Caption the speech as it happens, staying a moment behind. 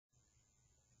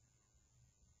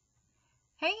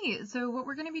Hey, so what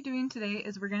we're going to be doing today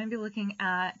is we're going to be looking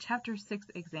at Chapter 6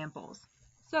 examples.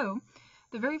 So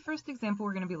the very first example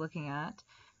we're going to be looking at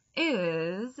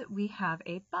is we have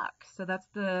a buck. So that's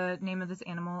the name of this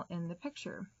animal in the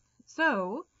picture.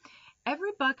 So every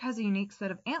buck has a unique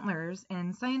set of antlers,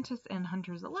 and scientists and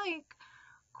hunters alike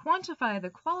quantify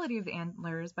the quality of the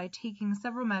antlers by taking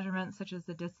several measurements such as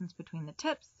the distance between the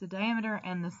tips, the diameter,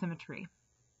 and the symmetry.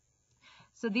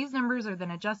 So these numbers are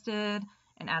then adjusted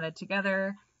and added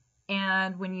together,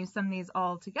 and when you sum these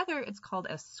all together, it's called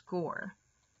a score.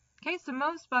 Okay, so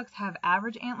most bucks have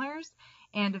average antlers,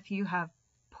 and a few have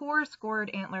poor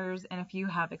scored antlers, and a few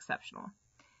have exceptional.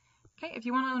 Okay, if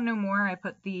you want to know more, I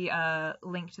put the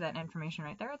link to that information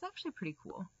right there. It's actually pretty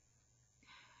cool.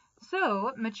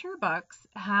 So mature bucks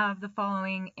have the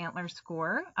following antler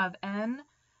score of N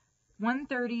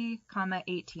 130,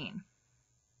 18.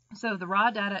 So the raw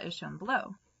data is shown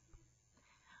below.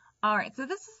 All right, so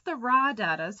this is the raw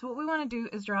data. So what we want to do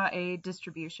is draw a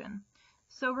distribution.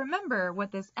 So remember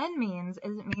what this N means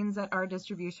is it means that our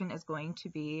distribution is going to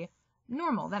be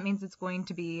normal. That means it's going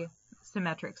to be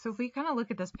symmetric. So if we kind of look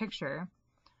at this picture,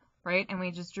 right, and we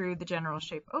just drew the general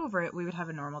shape over it, we would have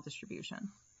a normal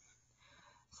distribution.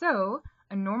 So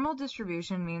a normal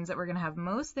distribution means that we're going to have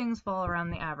most things fall around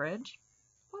the average.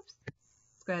 Whoops.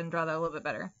 Let's go ahead and draw that a little bit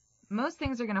better. Most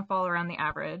things are going to fall around the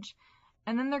average,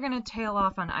 and then they're going to tail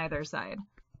off on either side.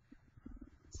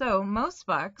 So most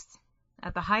bucks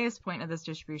at the highest point of this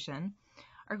distribution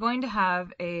are going to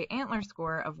have an antler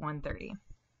score of 130.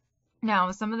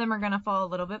 Now, some of them are going to fall a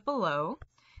little bit below,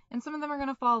 and some of them are going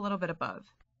to fall a little bit above.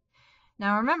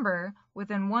 Now remember,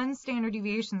 within one standard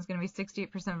deviation is going to be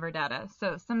 68% of our data.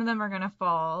 So some of them are going to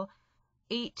fall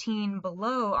 18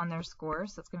 below on their score,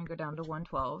 so it's going to go down to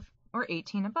 112, or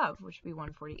 18 above, which would be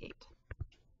 148.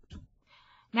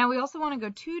 Now we also want to go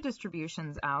two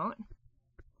distributions out.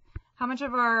 How much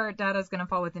of our data is going to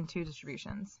fall within two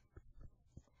distributions?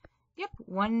 Yep,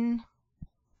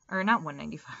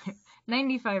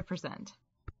 95%.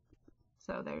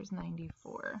 So there's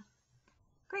 94.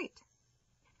 Great.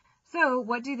 So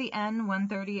what do the N,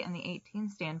 130, and the 18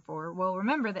 stand for? Well,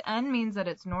 remember the N means that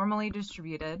it's normally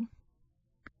distributed.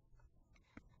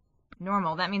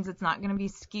 Normal, that means it's not going to be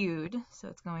skewed, so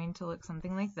it's going to look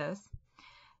something like this.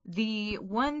 The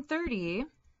 130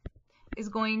 is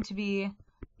going to be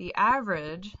the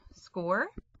average score,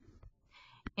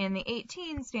 and the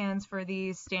 18 stands for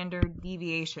the standard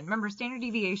deviation. Remember, standard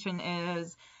deviation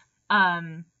is,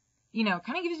 kind of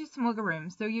gives you some wiggle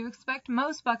room. So you expect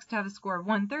most bucks to have a score of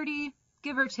 130,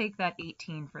 give or take that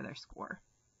 18 for their score.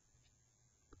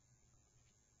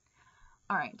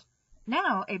 All right,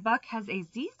 now a buck has a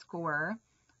z-score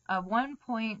of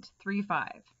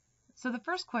 1.35. So the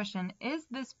first question, is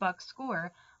this buck's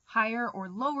score higher or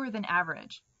lower than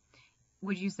average?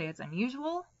 Would you say it's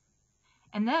unusual?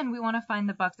 And then we want to find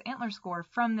the buck's antler score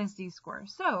from this z-score.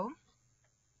 So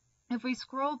if we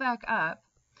scroll back up,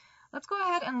 let's go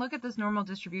ahead and look at this normal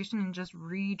distribution and just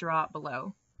redraw it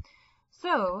below.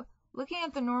 So looking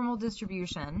at the normal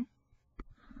distribution,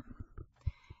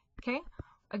 okay,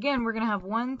 again, we're going to have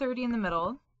 130 in the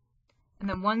middle, and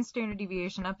then one standard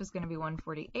deviation up is going to be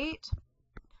 148.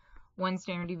 One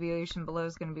standard deviation below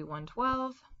is going to be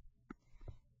 112.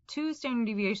 Two standard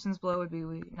deviations below would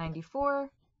be 94.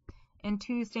 And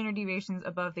two standard deviations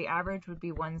above the average would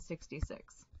be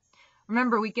 166.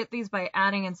 Remember, we get these by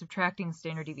adding and subtracting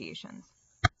standard deviations.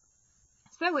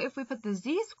 So if we put the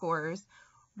z-scores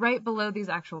right below these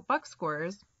actual buck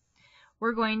scores,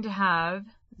 we're going to have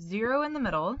 0 in the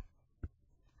middle,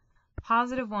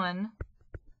 +1,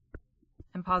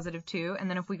 and +2. And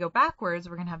then if we go backwards,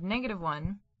 we're going to have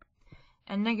 -1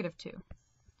 and -2.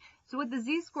 So what the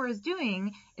z-score is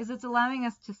doing is it's allowing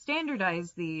us to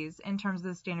standardize these in terms of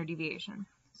the standard deviation.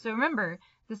 So remember,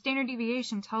 the standard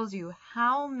deviation tells you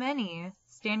how many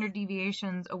standard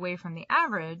deviations away from the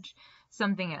average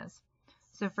something is.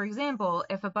 So for example,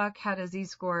 if a buck had a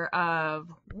z-score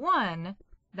of 1,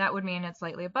 that would mean it's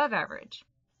slightly above average.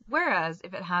 Whereas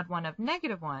if it had one of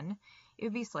 -1, it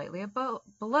would be slightly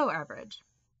below average.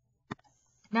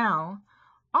 Now,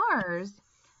 ours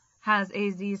has a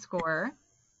z-score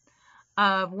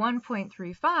of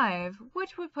 1.35,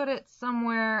 which would put it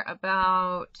somewhere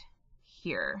about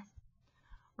here,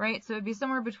 right? So it'd be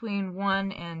somewhere between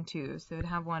 1 and 2, so it'd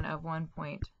have one of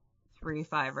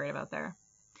 1.35 right about there.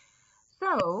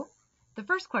 So the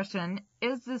first question,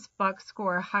 is this buck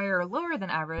score higher or lower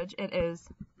than average? It is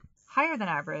higher than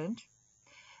average.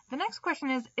 The next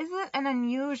question is it an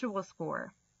unusual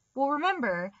score? Well,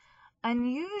 remember,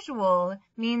 unusual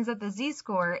means that the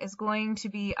z-score is going to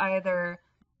be either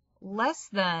less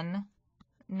than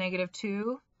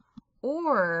 -2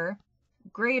 or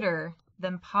greater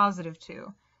than positive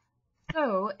 2.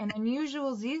 So an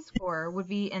unusual z-score would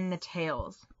be in the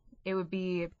tails. It would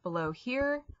be below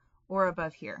here or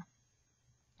above here.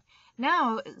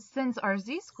 Now, since our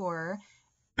z-score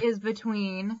is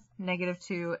between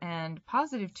 -2 and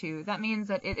 +2, that means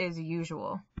that it is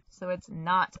usual. So it's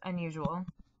not unusual.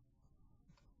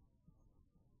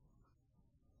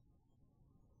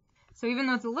 So even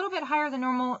though it's a little bit higher than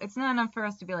normal, it's not enough for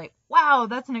us to be like, wow,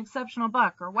 that's an exceptional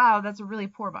buck, or wow, that's a really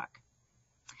poor buck.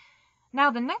 Now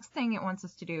the next thing it wants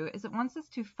us to do is it wants us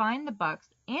to find the buck's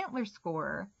antler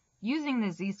score using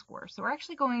the z-score. So we're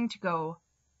actually going to go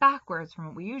backwards from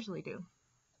what we usually do.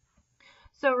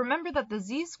 So remember that the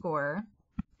z-score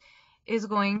is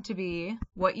going to be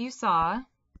what you saw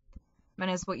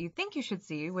minus what you think you should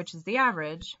see, which is the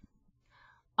average,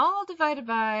 all divided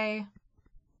by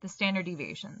the standard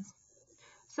deviations.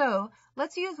 So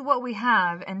let's use what we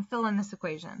have and fill in this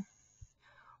equation.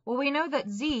 Well, we know that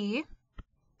z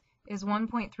is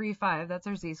 1.35, that's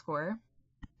our z-score,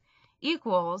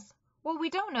 equals, well, we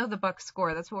don't know the buck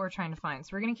score, that's what we're trying to find, so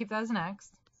we're going to keep that as an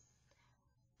x,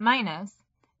 minus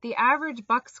the average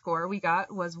buck score we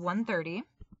got was 130,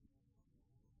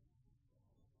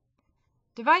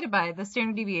 divided by the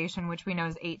standard deviation, which we know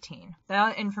is 18.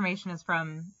 That information is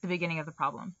from the beginning of the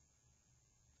problem.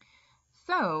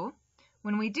 So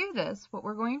when we do this, what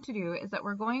we're going to do is that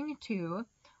we're going to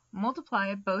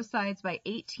multiply both sides by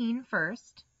 18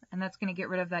 first, and that's going to get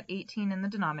rid of that 18 in the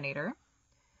denominator.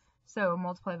 So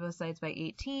multiply both sides by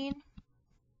 18.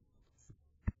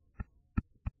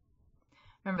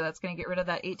 Remember, that's going to get rid of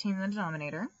that 18 in the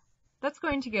denominator. That's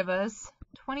going to give us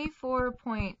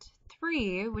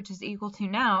 24.3, which is equal to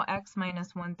now x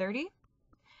minus 130.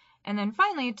 And then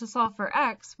finally, to solve for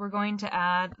x, we're going to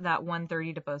add that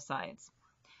 130 to both sides.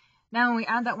 Now when we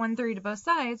add that 130 to both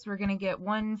sides, we're going to get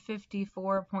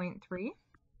 154.3.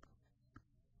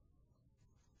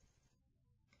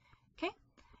 Okay,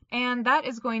 and that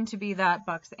is going to be that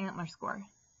buck's antler score.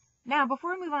 Now,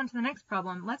 before we move on to the next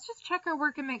problem, let's just check our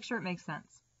work and make sure it makes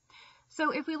sense.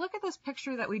 So if we look at this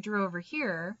picture that we drew over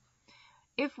here,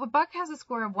 if a buck has a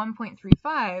score of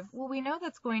 1.35, well, we know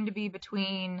that's going to be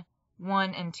between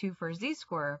 1 and 2 for a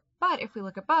z-score. But if we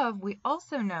look above, we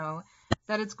also know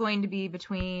that it's going to be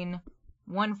between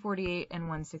 148 and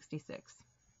 166.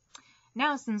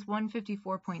 Now, since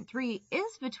 154.3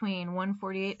 is between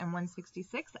 148 and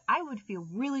 166, I would feel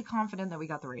really confident that we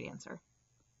got the right answer.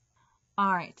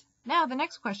 All right, now the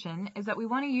next question is that we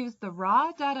want to use the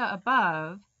raw data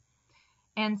above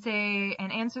and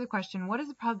answer the question, what is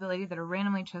the probability that a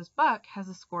randomly chose buck has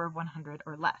a score of 100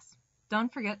 or less?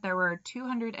 Don't forget there were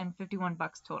 251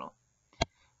 bucks total.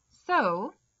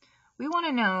 So we want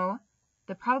to know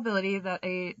the probability that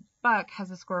a buck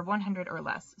has a score of 100 or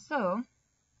less. So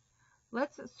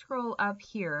let's scroll up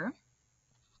here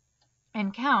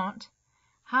and count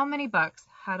how many bucks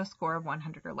had a score of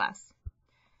 100 or less.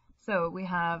 So we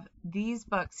have these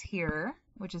bucks here,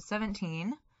 which is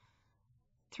 17,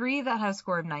 3 that had a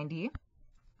score of 90,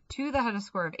 2 that had a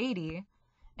score of 80,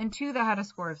 and 2 that had a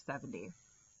score of 70.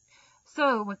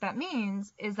 So what that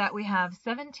means is that we have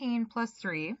 17 plus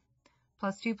 3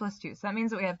 plus 2 plus 2. So that means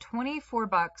that we have 24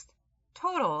 bucks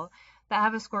total that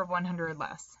have a score of 100 or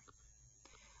less.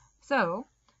 So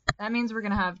that means we're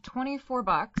going to have 24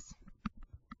 bucks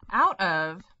out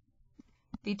of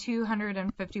the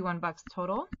 251 bucks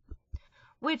total,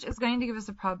 which is going to give us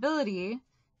a probability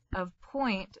of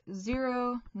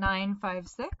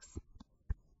 0.0956,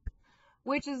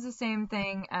 which is the same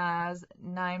thing as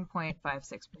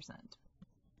 9.56%.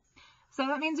 So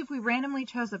that means if we randomly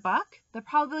chose a buck, the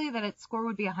probability that its score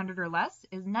would be 100 or less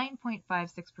is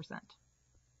 9.56%.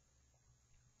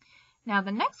 Now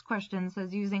the next question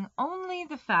says using only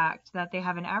the fact that they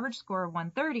have an average score of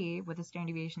 130 with a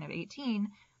standard deviation of 18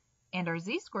 and our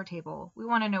z-score table, we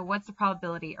want to know what's the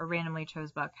probability a randomly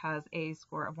chose buck has a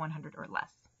score of 100 or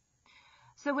less.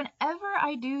 So whenever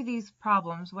I do these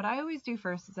problems, what I always do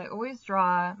first is I always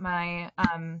draw my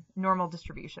normal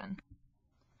distribution.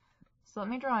 So let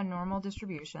me draw a normal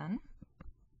distribution.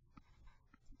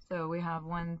 So we have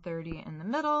 130 in the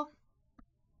middle,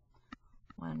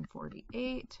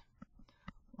 148,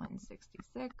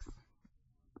 166,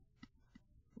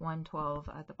 112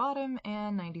 at the bottom,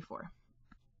 and 94.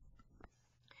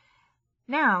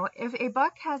 Now, if a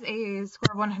buck has a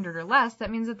score of 100 or less,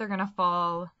 that means that they're going to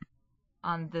fall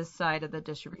on this side of the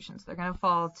distribution. So they're going to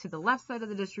fall to the left side of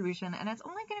the distribution, and it's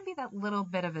only going to be that little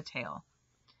bit of a tail.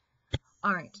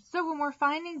 All right, so when we're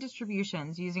finding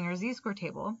distributions using our z-score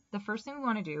table, the first thing we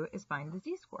want to do is find the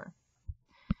z-score.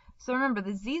 So remember,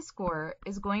 the z-score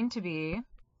is going to be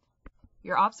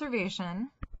your observation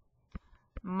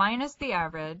minus the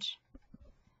average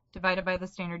divided by the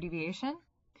standard deviation,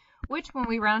 which when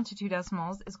we round to 2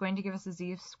 decimals is going to give us a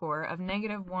z-score of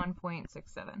negative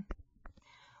 1.67.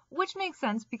 Which makes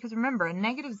sense because remember, a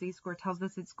negative z-score tells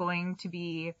us it's going to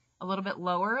be a little bit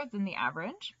lower than the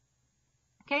average.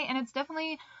 Okay, and it's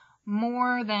definitely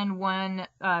more than one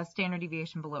standard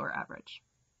deviation below our average.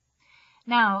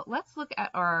 Now, let's look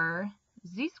at our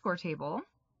z-score table.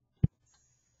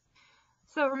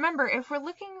 So remember, if we're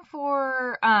looking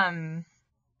for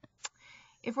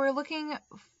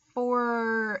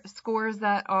scores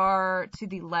that are to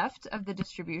the left of the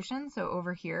distribution, so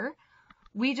over here,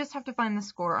 we just have to find the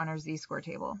score on our z-score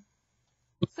table.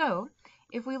 So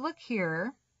if we look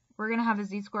here, we're going to have a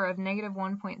z-score of negative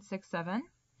 1.67.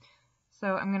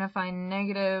 So I'm going to find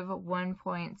negative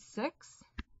 1.6,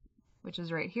 which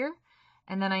is right here.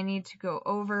 And then I need to go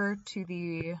over to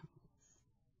the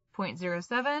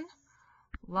 0.07,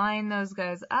 line those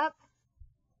guys up.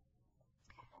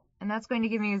 And that's going to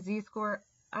give me a z-score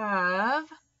of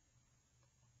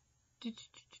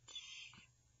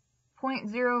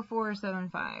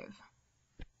 0.0475.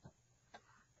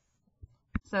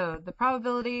 So the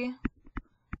probability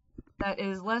that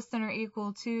is less than or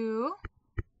equal to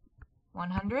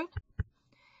 100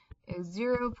 is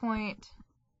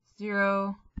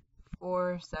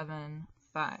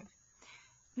 0.0475.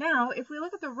 Now, if we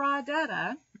look at the raw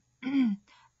data,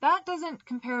 that doesn't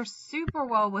compare super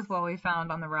well with what we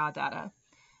found on the raw data.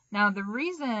 Now, the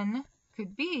reason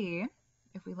could be,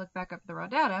 if we look back up the raw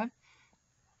data,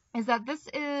 is that this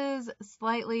is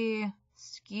slightly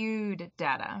skewed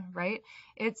data, right?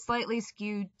 It's slightly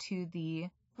skewed to the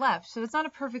left, so it's not a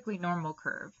perfectly normal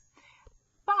curve.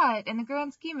 But in the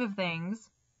grand scheme of things,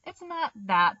 it's not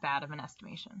that bad of an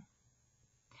estimation.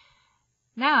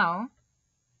 Now,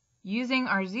 using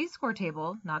our z-score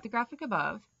table, not the graphic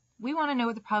above, we want to know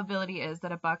what the probability is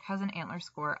that a buck has an antler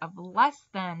score of less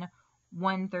than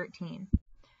 113.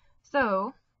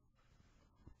 So,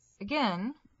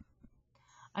 again,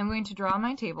 I'm going to draw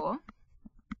my table.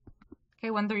 Okay,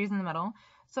 130 is in the middle.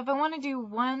 So if I want to do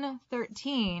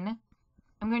 113,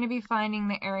 I'm going to be finding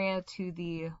the area to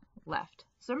the left.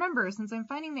 So remember, since I'm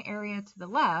finding the area to the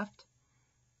left,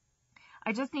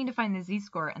 I just need to find the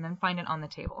z-score and then find it on the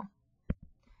table.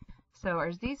 So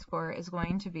our z-score is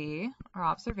going to be our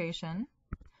observation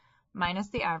minus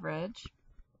the average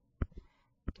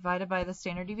divided by the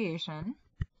standard deviation.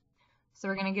 So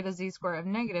we're going to get a z-score of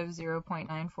negative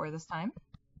 0.94 this time.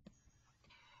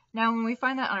 Now when we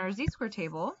find that on our z-score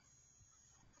table,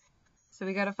 so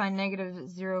we got to find negative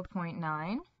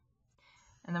 0.9,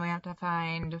 and then we have to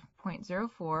find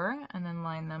 0.04, and then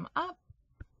line them up,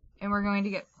 and we're going to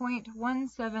get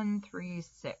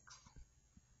 0.1736.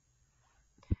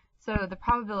 So the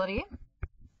probability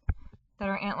that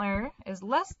our antler is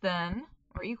less than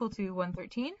or equal to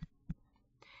 113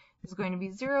 is going to be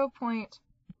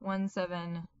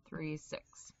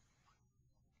 0.1736.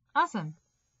 Awesome.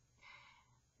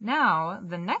 Now,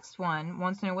 the next one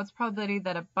wants to know what's the probability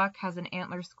that a buck has an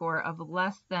antler score of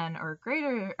less than or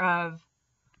greater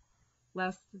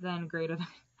than.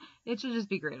 It should just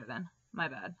be greater than. My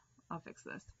bad. I'll fix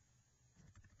this.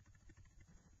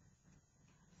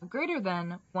 Greater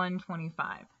than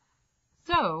 125.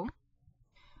 So,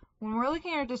 when we're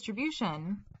looking at our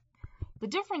distribution, the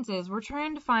difference is we're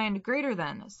trying to find greater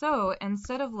than. So,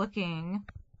 instead of looking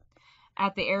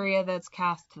at the area that's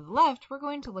cast to the left, we're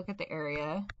going to look at the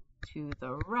area to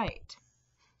the right.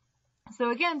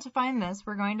 So again, to find this,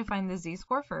 we're going to find the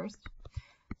z-score first.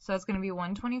 So it's going to be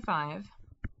 125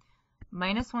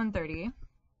 minus 130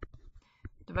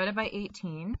 divided by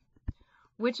 18,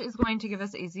 which is going to give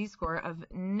us a z-score of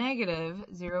negative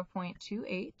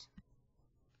 0.28.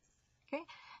 Okay.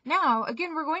 Now,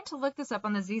 again, we're going to look this up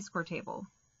on the z-score table.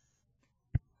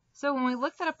 So when we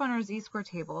look that up on our z-score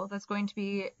table, that's going to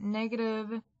be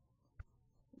negative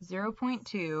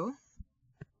 0.2,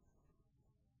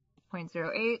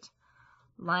 0.08,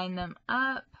 line them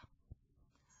up.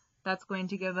 That's going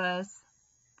to give us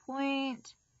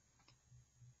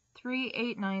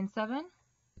 0.3897.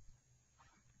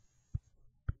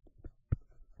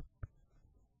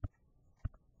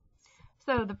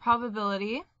 So the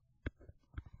probability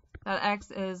that x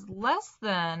is less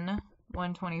than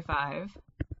 125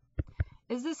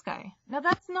 is this guy. Now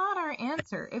that's not our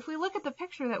answer. If we look at the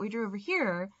picture that we drew over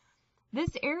here,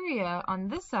 this area on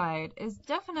this side is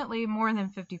definitely more than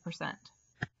 50%.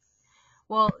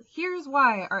 Well, here's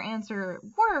why our answer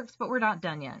works, but we're not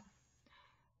done yet.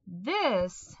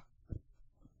 This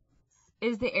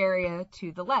is the area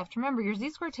to the left. Remember, your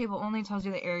z-score table only tells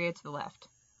you the area to the left.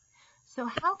 So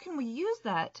how can we use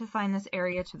that to find this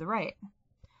area to the right?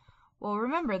 Well,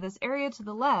 remember, this area to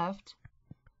the left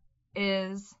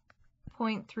is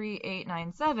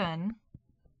 0.3897, and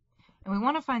we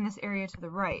want to find this area to the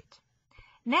right.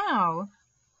 Now,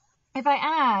 if I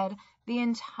add the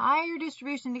entire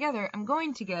distribution together, I'm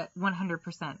going to get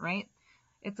 100%, right?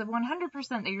 It's a 100%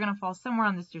 that you're going to fall somewhere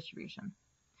on this distribution.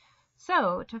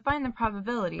 So, to find the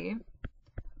probability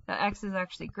that x is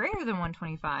actually greater than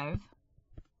 125,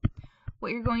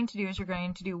 what you're going to do is you're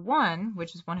going to do 1,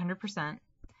 which is 100%,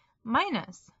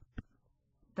 minus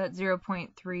that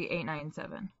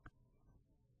 0.3897.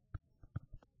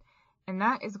 And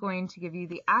that is going to give you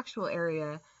the actual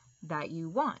area that you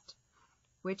want,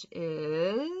 which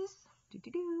is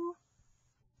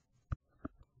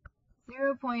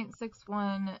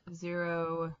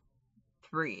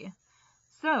 0.6103.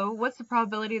 So, what's the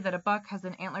probability that a buck has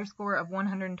an antler score of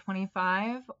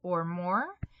 125 or more?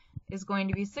 Is going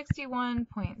to be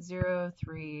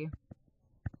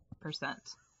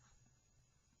 61.03%.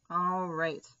 All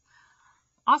right.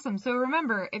 Awesome. So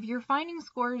remember, if you're finding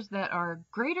scores that are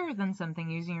greater than something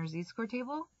using your z-score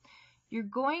table, you're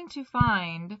going to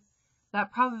find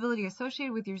that probability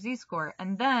associated with your z-score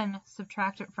and then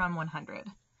subtract it from 100.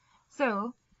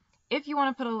 So if you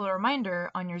want to put a little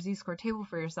reminder on your z-score table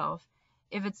for yourself,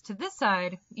 if it's to this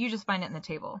side, you just find it in the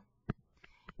table.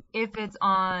 If it's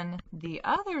on the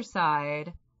other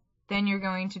side, then you're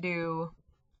going to do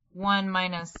 1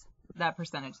 minus that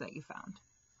percentage that you found.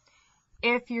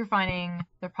 If you're finding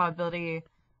the probability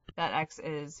that x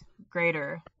is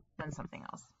greater than something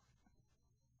else.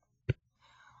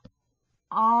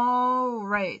 All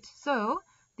right, so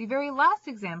the very last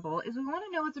example is we want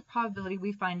to know what's the probability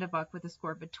we find a buck with a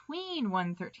score between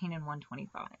 113 and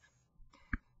 125.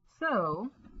 So,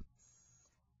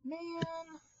 man,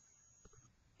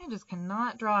 I just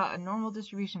cannot draw a normal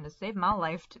distribution to save my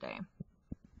life today.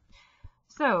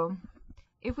 So,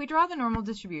 if we draw the normal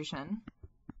distribution,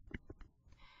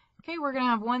 okay, we're going to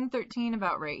have 113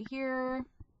 about right here,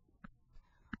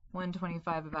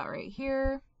 125 about right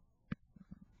here.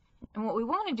 And what we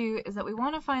want to do is that we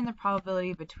want to find the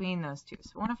probability between those two.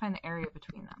 So we want to find the area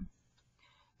between them.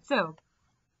 So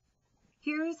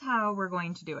here's how we're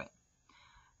going to do it.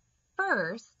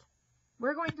 First,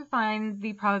 we're going to find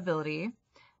the probability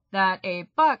that a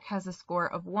buck has a score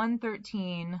of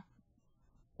 113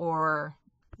 or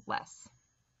less.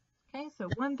 Okay, so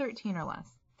 113 or less.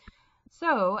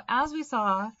 So, as we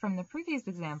saw from the previous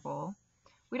example,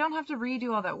 we don't have to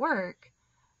redo all that work,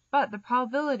 but the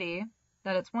probability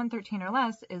that it's 113 or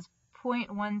less is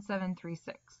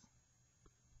 0.1736.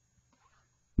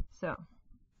 So,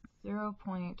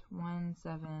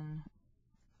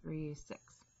 0.1736.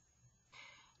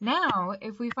 Now,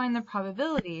 if we find the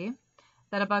probability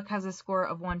that a buck has a score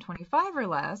of 125 or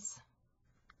less,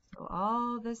 so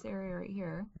all this area right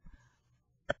here,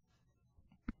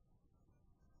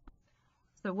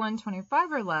 so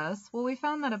 125 or less, well, we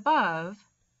found that above,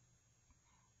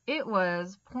 it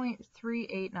was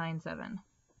 0.3897.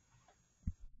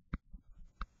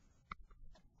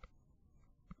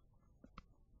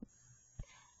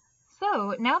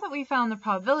 So now that we found the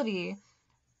probability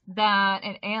that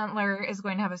an antler is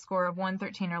going to have a score of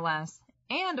 113 or less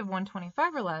and of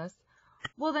 125 or less,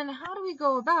 well then how do we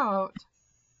go about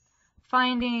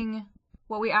finding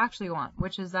what we actually want,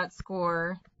 which is that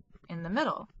score in the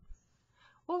middle?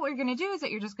 Well, what you're going to do is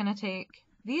that you're just going to take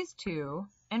these two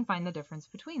and find the difference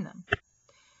between them.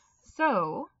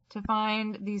 So, to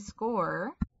find the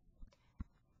score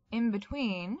in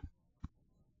between,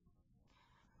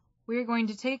 we're going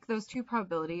to take those two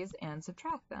probabilities and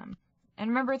subtract them. And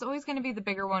remember, it's always going to be the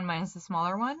bigger one minus the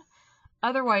smaller one.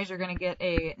 Otherwise, you're going to get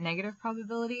a negative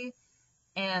probability,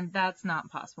 and that's not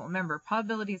possible. Remember,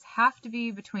 probabilities have to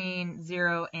be between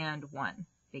 0 and 1.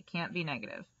 They can't be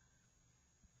negative.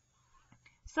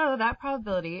 So that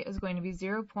probability is going to be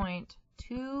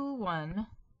 0.2161.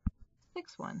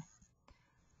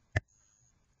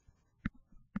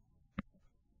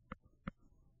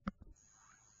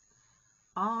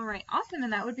 All right, awesome,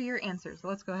 and that would be your answer. So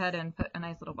let's go ahead and put a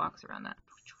nice little box around that.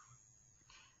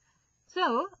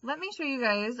 So let me show you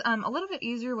guys a little bit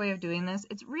easier way of doing this.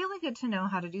 It's really good to know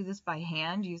how to do this by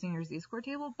hand using your z-score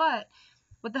table, but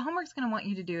what the homework's going to want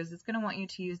you to do is it's going to want you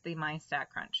to use the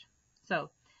MyStatCrunch. So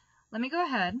let me go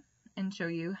ahead and show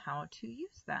you how to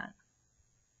use that.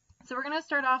 So we're going to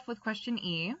start off with question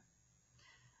E.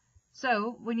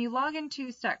 So when you log into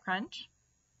StatCrunch,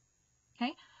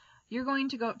 okay, you're going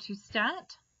to go up to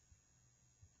Stat,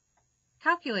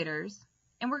 Calculators,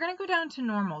 and we're going to go down to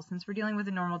Normal since we're dealing with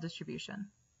a normal distribution.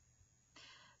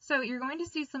 So you're going to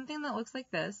see something that looks like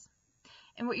this,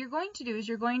 and what you're going to do is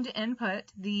you're going to input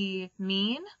the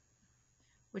mean,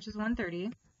 which is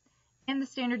 130, and the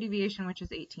standard deviation, which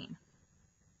is 18.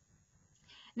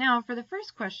 Now, for the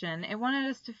first question, it wanted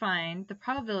us to find the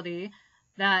probability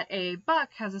that a buck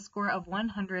has a score of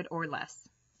 100 or less. So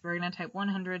we're going to type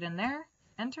 100 in there,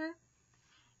 enter,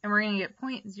 and we're going to get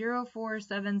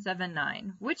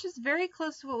 0.04779, which is very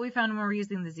close to what we found when we were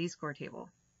using the z-score table.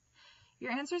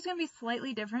 Your answer is going to be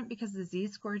slightly different because the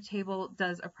z-score table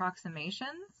does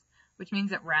approximations, which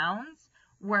means it rounds,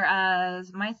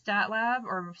 whereas my stat lab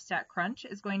or stat crunch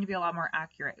is going to be a lot more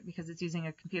accurate because it's using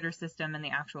a computer system and the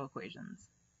actual equations.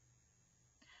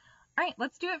 All right,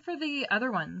 let's do it for the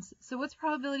other ones. So what's the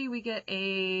probability we get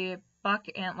a buck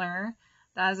antler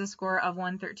that has a score of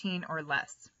 113 or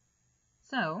less?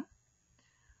 So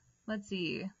let's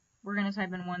see, we're going to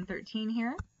type in 113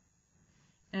 here,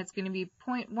 and it's going to be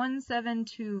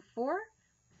 0.1724,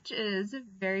 which is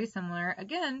very similar,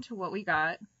 again, to what we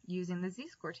got using the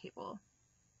z-score table.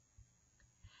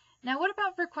 Now, what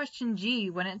about for question G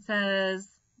when it says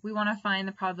we want to find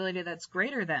the probability that's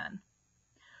greater than?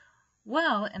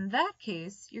 Well, in that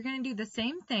case, you're going to do the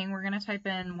same thing. We're going to type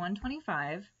in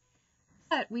 125,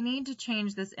 but we need to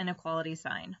change this inequality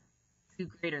sign to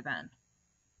greater than.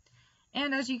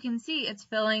 And as you can see, it's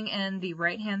filling in the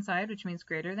right-hand side, which means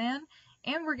greater than,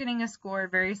 and we're getting a score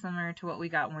very similar to what we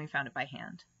got when we found it by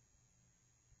hand.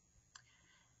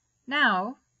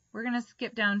 Now, we're going to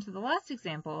skip down to the last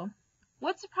example.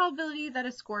 What's the probability that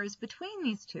a score is between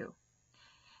these two?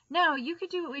 Now, you could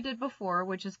do what we did before,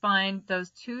 which is find those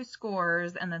two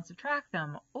scores and then subtract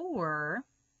them. Or,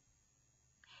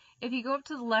 if you go up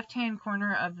to the left-hand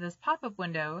corner of this pop-up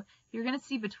window, you're going to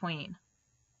see between.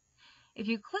 If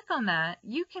you click on that,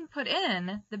 you can put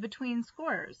in the between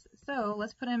scores. So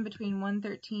let's put in between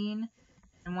 113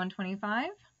 and 125.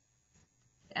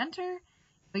 Enter.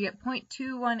 We get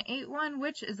 0.2181,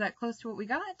 which is that close to what we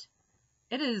got?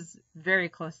 It is very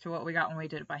close to what we got when we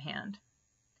did it by hand.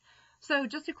 So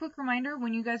just a quick reminder,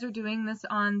 when you guys are doing this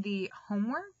on the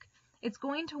homework, it's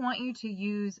going to want you to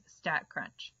use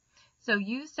StatCrunch. So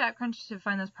use StatCrunch to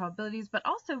find those probabilities, but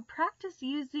also practice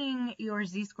using your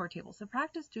z-score table. So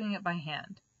practice doing it by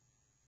hand.